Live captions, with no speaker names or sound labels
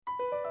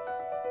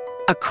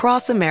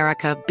Across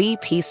America,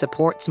 BP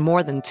supports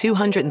more than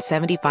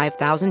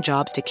 275,000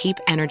 jobs to keep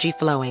energy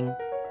flowing.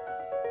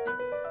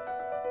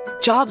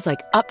 Jobs like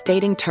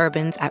updating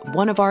turbines at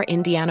one of our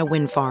Indiana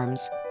wind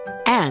farms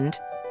and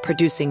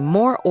producing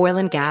more oil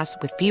and gas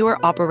with fewer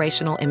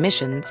operational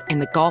emissions in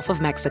the Gulf of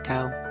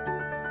Mexico.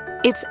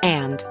 It's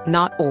and,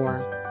 not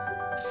or.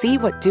 See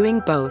what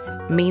doing both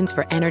means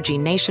for energy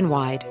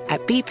nationwide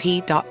at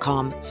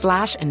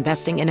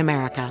bp.com/investing in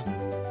America.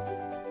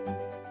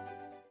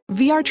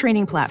 VR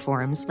training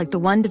platforms, like the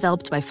one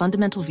developed by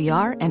Fundamental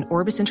VR and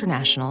Orbis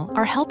International,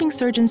 are helping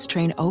surgeons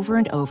train over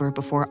and over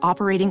before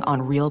operating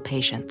on real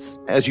patients.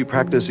 As you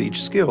practice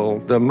each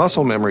skill, the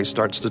muscle memory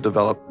starts to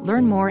develop.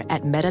 Learn more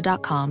at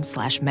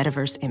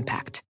meta.com/metaverse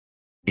impact.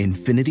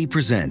 Infiniti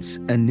presents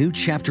a new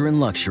chapter in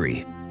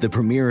luxury, the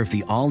premiere of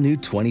the all-new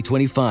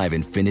 2025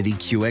 Infiniti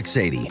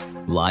QX80,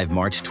 live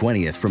March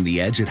 20th from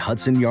the Edge at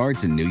Hudson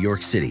Yards in New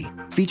York City,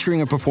 featuring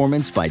a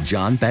performance by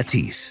John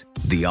Batiste.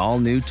 The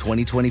all-new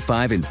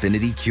 2025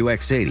 Infiniti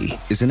QX80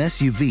 is an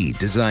SUV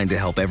designed to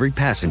help every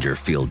passenger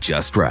feel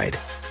just right.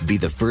 Be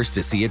the first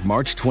to see it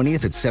March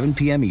 20th at 7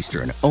 p.m.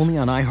 Eastern, only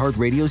on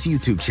iHeartRadio's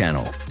YouTube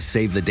channel.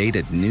 Save the date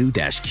at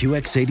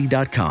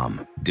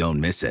new-QX80.com. Don't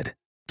miss it.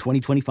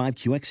 2025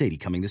 QX80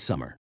 coming this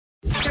summer.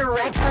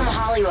 Direct from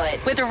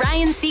Hollywood with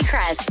Ryan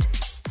Seacrest.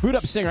 Boot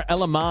Up singer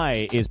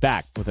ell-uh is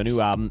back with a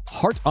new album,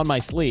 Heart on My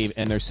Sleeve,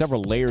 and there's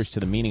several layers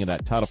to the meaning of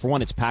that title. For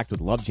one, it's packed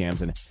with love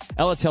jams, and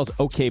Ella tells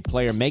OK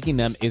Player making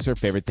them is her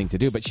favorite thing to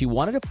do, but she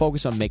wanted to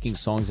focus on making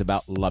songs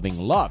about loving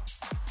love,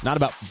 not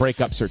about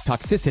breakups or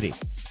toxicity.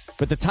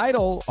 But the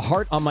title,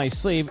 Heart on My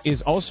Sleeve,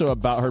 is also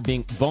about her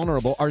being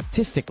vulnerable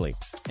artistically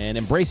and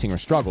embracing her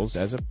struggles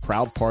as a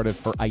proud part of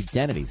her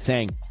identity,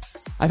 saying,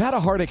 I've had a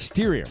hard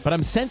exterior, but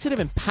I'm sensitive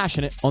and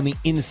passionate on the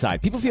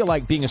inside. People feel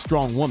like being a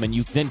strong woman,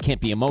 you then can't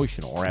be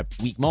emotional or have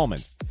weak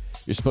moments.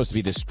 You're supposed to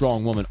be this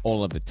strong woman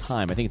all of the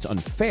time. I think it's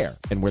unfair,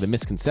 and where the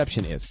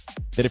misconception is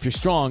that if you're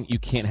strong, you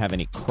can't have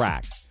any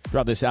crack.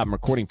 Throughout this album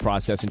recording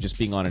process and just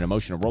being on an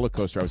emotional roller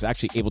coaster, I was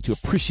actually able to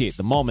appreciate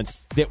the moments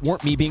that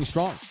weren't me being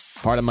strong.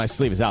 Heart on My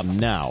Sleeve is out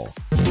now.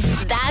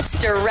 That's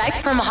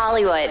direct from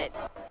Hollywood.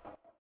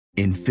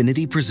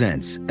 Infiniti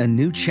presents a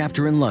new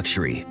chapter in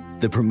luxury,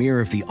 the premiere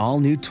of the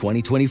all-new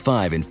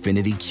 2025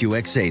 Infiniti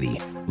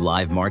QX80,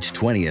 live March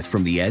 20th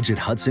from the Edge at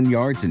Hudson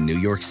Yards in New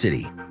York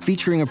City,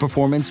 featuring a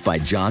performance by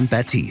John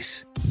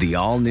Batiste. The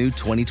all-new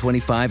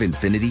 2025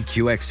 Infiniti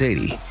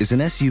QX80 is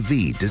an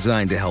SUV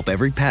designed to help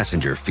every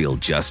passenger feel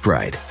just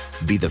right.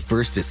 Be the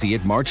first to see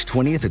it March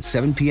 20th at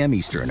 7 p.m.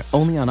 Eastern,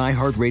 only on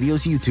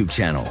iHeartRadio's YouTube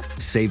channel.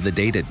 Save the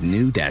date at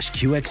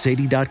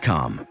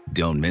new-QX80.com.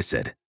 Don't miss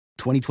it.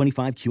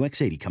 2025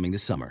 QX80 coming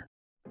this summer.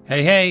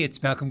 Hey,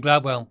 it's Malcolm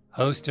Gladwell,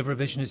 host of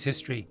Revisionist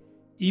History.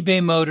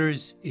 eBay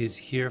Motors is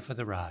here for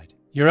the ride.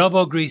 Your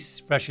elbow grease,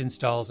 fresh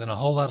installs, and a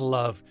whole lot of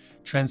love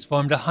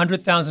transformed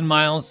 100,000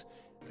 miles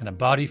and a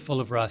body full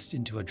of rust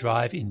into a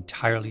drive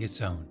entirely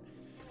its own.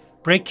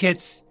 Brake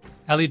kits,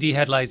 LED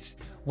headlights,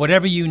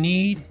 whatever you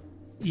need,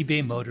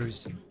 eBay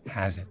Motors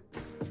has it.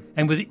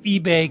 And with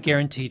eBay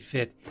Guaranteed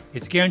Fit,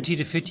 it's guaranteed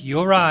to fit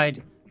your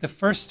ride the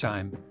first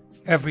time,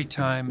 every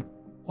time,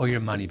 or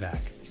your money back.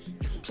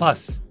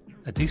 Plus,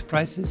 at these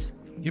prices,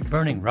 you're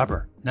burning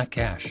rubber, not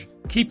cash.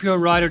 Keep your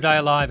ride or die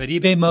alive at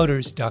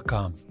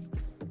ebaymotors.com.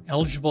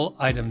 Eligible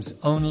items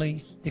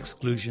only.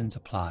 Exclusions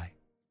apply.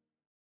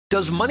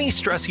 Does money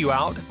stress you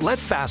out? Let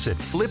Facet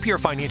flip your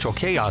financial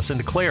chaos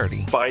into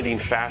clarity. Finding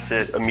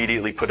Facet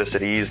immediately put us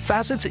at ease.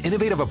 Facet's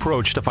innovative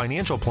approach to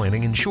financial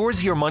planning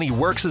ensures your money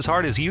works as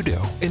hard as you do,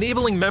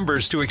 enabling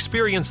members to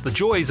experience the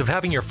joys of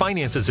having your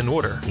finances in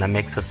order. And that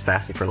makes us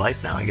Facet for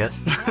life now, I guess.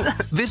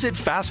 Visit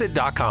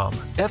Facet.com,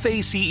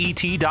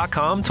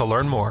 FACET.com to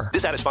learn more.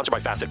 This ad is sponsored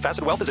by Facet.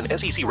 Facet Wealth is an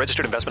SEC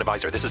registered investment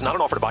advisor. This is not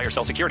an offer to buy or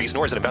sell securities,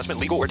 nor is it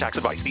investment, legal, or tax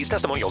advice. These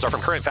testimonials are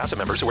from current Facet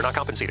members who are not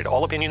compensated.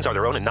 All opinions are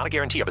their own and not a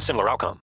guarantee of a similar outcome.